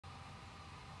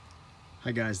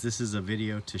Hi guys, this is a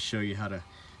video to show you how to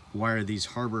wire these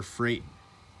Harbor Freight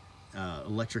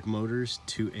electric motors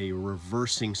to a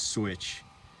reversing switch.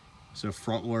 So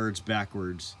frontwards,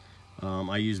 backwards.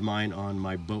 I use mine on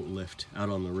my boat lift out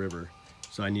on the river.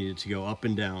 So I needed to go up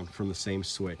and down from the same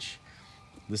switch.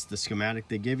 This is the schematic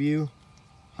they give you.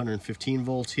 115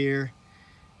 volts here.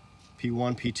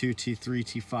 P1, P2, T3,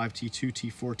 T5, T2,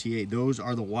 T4, T8. Those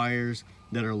are the wires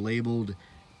that are labeled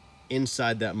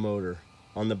inside that motor.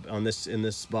 In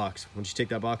this box. Once you take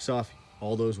that box off,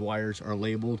 all those wires are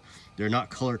labeled. They're not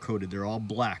color coded, they're all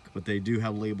black, but they do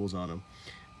have labels on them.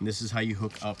 And this is how you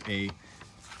hook up a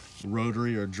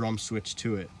rotary or drum switch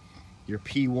to it. Your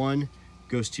P1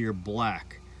 goes to your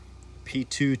black.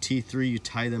 P2, T3, you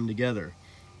tie them together.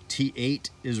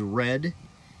 T8 is red.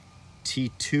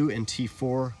 T2 and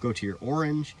T4 go to your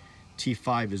orange.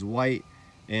 T5 is white,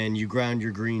 and you ground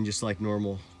your green just like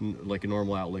normal, like a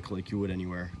normal outlet, like you would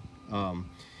anywhere.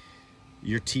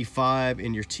 Your T5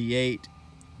 and your T8,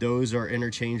 those are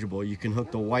interchangeable. You can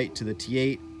hook the white to the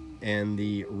T8 and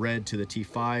the red to the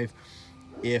T5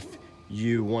 if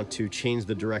you want to change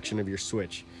the direction of your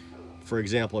switch. For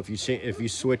example, if you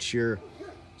switch your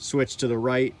switch to the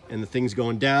right and the thing's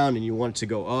going down and you want it to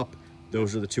go up,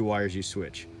 those are the two wires you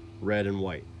switch, red and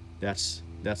white. That's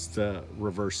the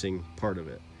reversing part of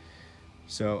it.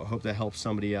 So I hope that helps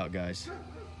somebody out, guys.